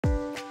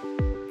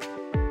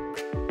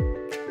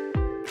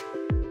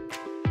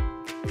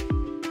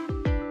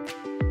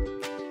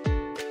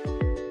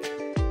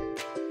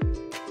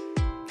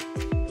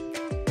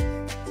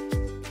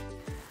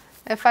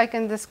If I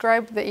can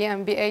describe the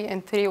EMBA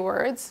in 3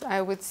 words,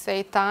 I would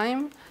say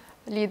time,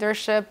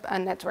 leadership,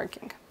 and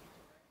networking.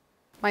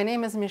 My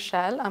name is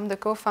Michele. I'm the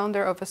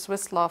co-founder of a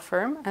Swiss law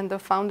firm and the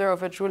founder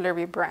of a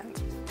jewelry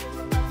brand.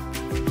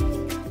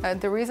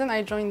 The reason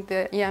I joined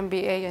the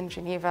EMBA in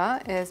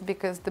Geneva is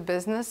because the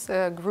business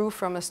grew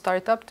from a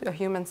startup to a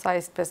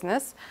human-sized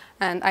business,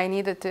 and I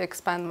needed to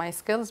expand my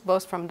skills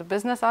both from the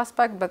business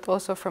aspect but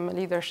also from a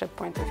leadership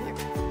point of view.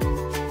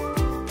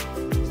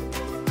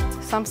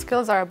 Some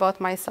skills are about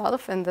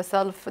myself and the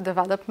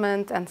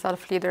self-development and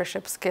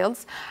self-leadership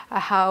skills,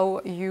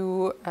 how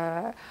you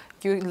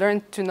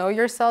learn to know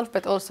yourself,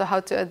 but also how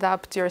to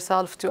adapt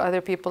yourself to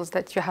other people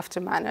that you have to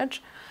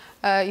manage.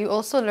 You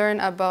also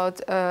learn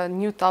about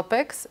new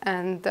topics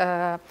and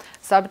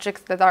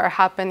subjects that are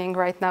happening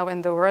right now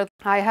in the world.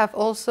 I have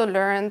also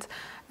learned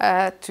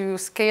to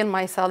scale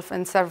myself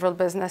in several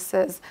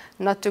businesses,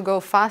 not to go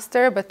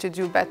faster, but to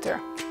do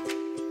better.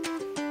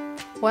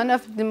 One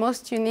of the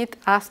most unique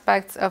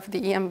aspects of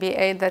the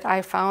EMBA that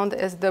I found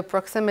is the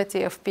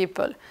proximity of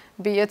people,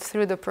 be it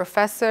through the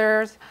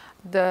professors,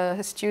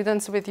 the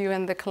students with you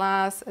in the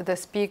class, the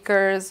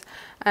speakers,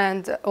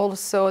 and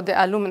also the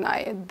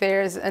alumni.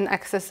 There's an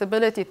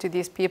accessibility to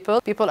these people.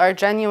 People are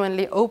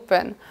genuinely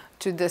open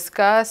to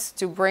discuss,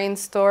 to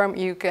brainstorm.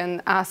 You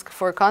can ask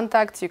for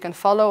contacts, you can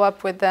follow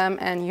up with them,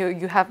 and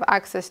you have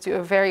access to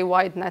a very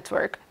wide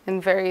network in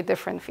very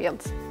different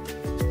fields.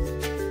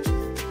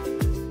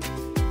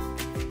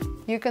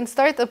 You can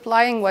start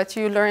applying what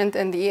you learned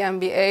in the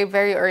EMBA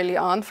very early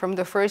on, from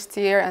the first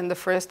year and the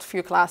first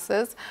few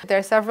classes. There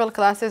are several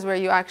classes where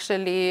you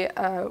actually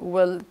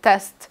will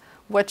test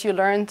what you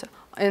learned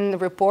in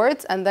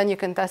reports, and then you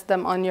can test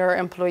them on your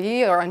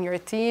employee or on your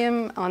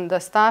team, on the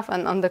staff,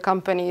 and on the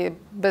company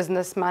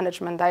business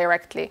management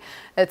directly.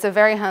 It's a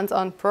very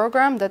hands-on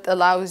program that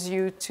allows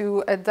you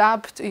to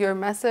adapt your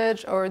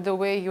message or the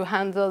way you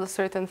handle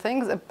certain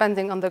things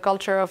depending on the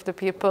culture of the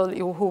people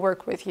who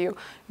work with you.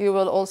 You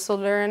will also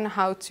learn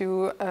how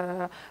to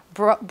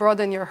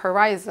broaden your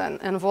horizon,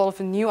 involve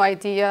new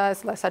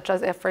ideas, such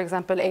as, for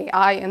example,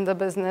 AI in the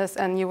business,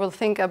 and you will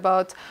think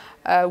about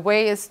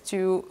ways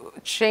to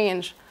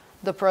change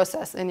the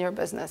process in your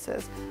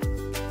businesses.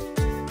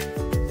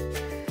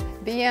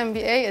 The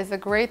EMBA is a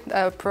great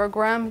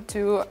program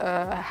to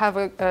have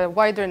a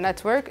wider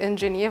network in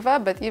Geneva,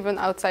 but even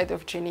outside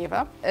of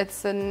Geneva.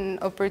 It's an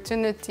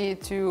opportunity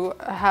to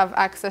have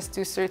access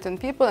to certain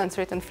people and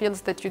certain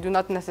fields that you do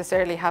not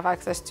necessarily have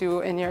access to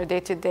in your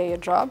day-to-day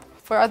job.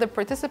 For other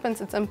participants,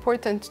 it's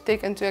important to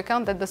take into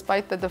account that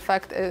despite the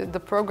fact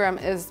the program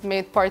is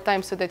made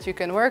part-time so that you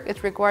can work,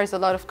 it requires a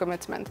lot of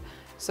commitment.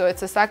 So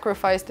it's a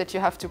sacrifice that you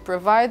have to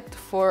provide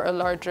for a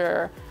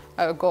larger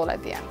goal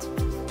at the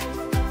end.